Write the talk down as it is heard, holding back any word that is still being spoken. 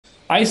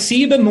I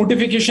see the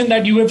notification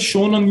that you have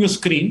shown on your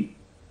screen.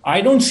 I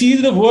don't see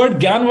the word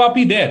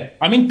Gyanvapi there.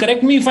 I mean,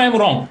 correct me if I'm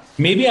wrong.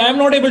 Maybe I'm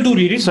not able to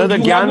read it. So the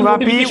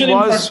Gyanvapi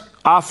was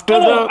after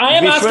the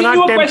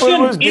Vishwanath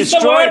temple was destroyed. Is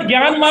the word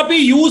Gyanvapi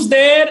used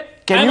there?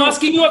 I'm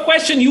asking you a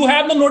question. You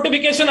have the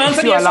notification.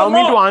 Answer yes or no. If you allow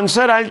me to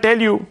answer, I'll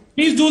tell you.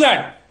 Please do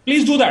that.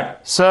 Please do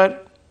that. Sir,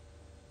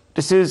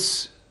 this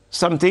is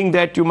something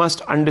that you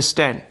must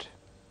understand.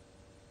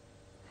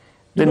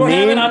 The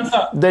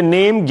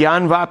name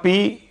Gyanvapi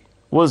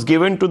was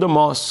given to the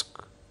mosque.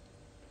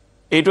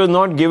 It was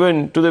not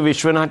given to the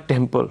Vishwanath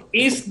temple.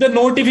 Is the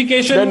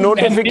notification? The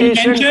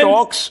notification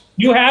talks.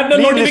 You have the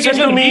notification.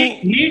 Listen to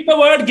me. Read the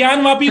word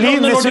Gyanvapi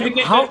from the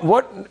notification.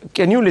 What?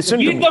 Can you listen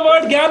to me? Read the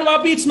word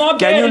Gyanvapi. It's not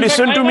there. Can you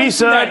listen to me,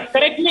 sir?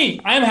 Correct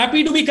me. I am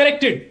happy to be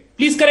corrected.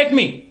 Please correct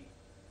me.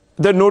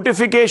 The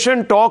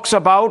notification talks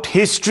about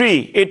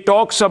history. It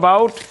talks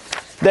about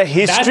the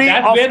history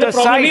of the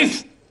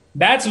site.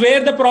 That's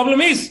where the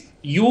problem is.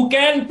 You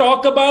can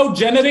talk about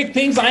generic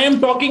things. I am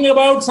talking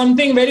about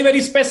something very,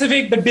 very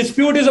specific. The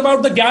dispute is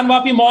about the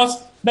Gyanvapi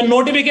Mosque. The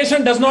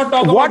notification does not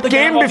talk about the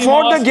Gyanvapi Mosque.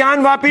 What came before the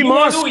Gyanvapi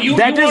Mosque? You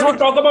want to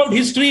talk about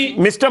history.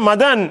 Mr.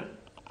 Madan,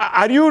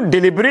 are you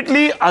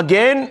deliberately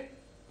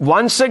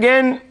once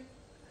again,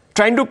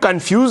 trying to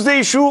confuse the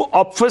issue,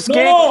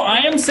 obfuscate? No, I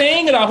am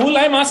saying, Rahul,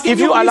 I am asking you.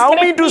 If you allow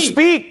me to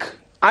speak,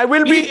 I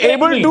will be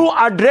able to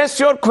address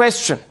your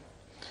question.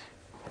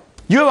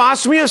 You have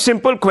asked me a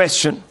simple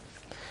question.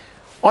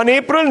 On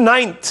April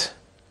 9th,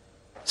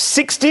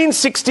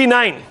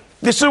 1669,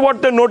 this is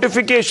what the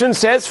notification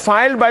says,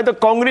 filed by the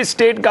Congress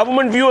state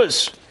government,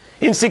 viewers,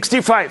 in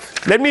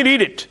 65. Let me read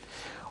it.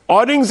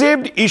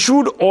 Aurangzeb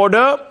issued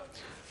order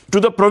to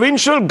the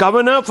provincial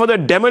governor for the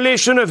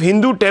demolition of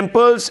Hindu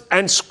temples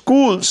and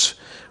schools,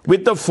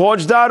 with the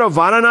Faujdar of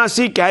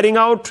Varanasi carrying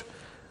out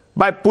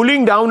by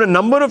pulling down a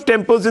number of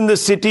temples in the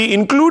city,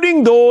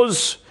 including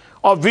those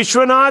of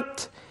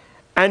Vishwanath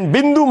and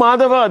Bindu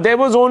Madhava. There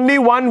was only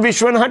one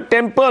Vishwanath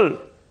temple.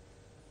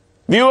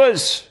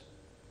 Viewers,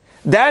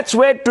 that's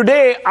where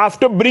today,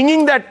 after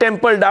bringing that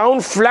temple down,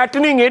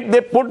 flattening it,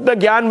 they put the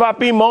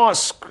Gyanvapi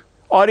Mosque.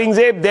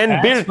 Aurangzeb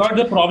then built. That's what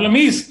the problem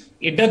is.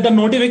 The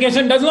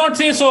notification does not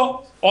say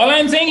so. All I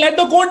am saying, let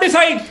the court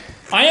decide.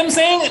 I am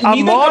saying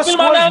neither Kapil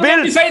Madan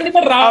can decide, neither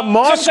a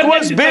mosque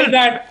was built.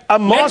 A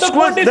mosque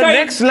was the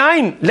next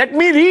line. Let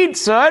me read,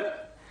 sir.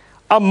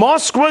 A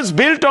mosque was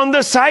built on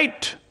the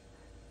site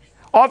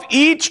of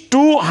each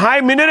two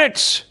high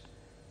minarets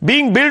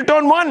being built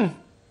on one.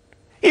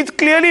 It's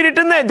clearly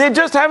written there. They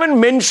just haven't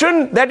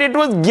mentioned that it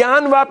was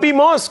Gyanvapi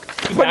Mosque.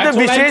 But that's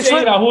what I'm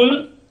saying,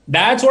 Rahul.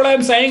 That's what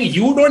I'm saying.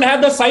 You don't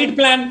have the site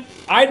plan.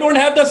 I don't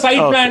have the site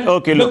plan.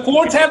 Okay, the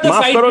courts have the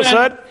site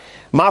plan.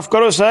 माफ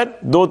करो sir,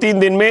 2-3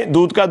 दिन में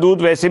दूध का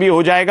दूध वैसे भी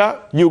हो जाएगा.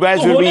 You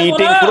guys will be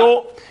eating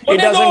crow. It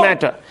doesn't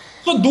matter.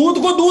 तो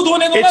दूध को दूध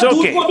होने दो. It's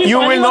okay. You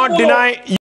will not deny.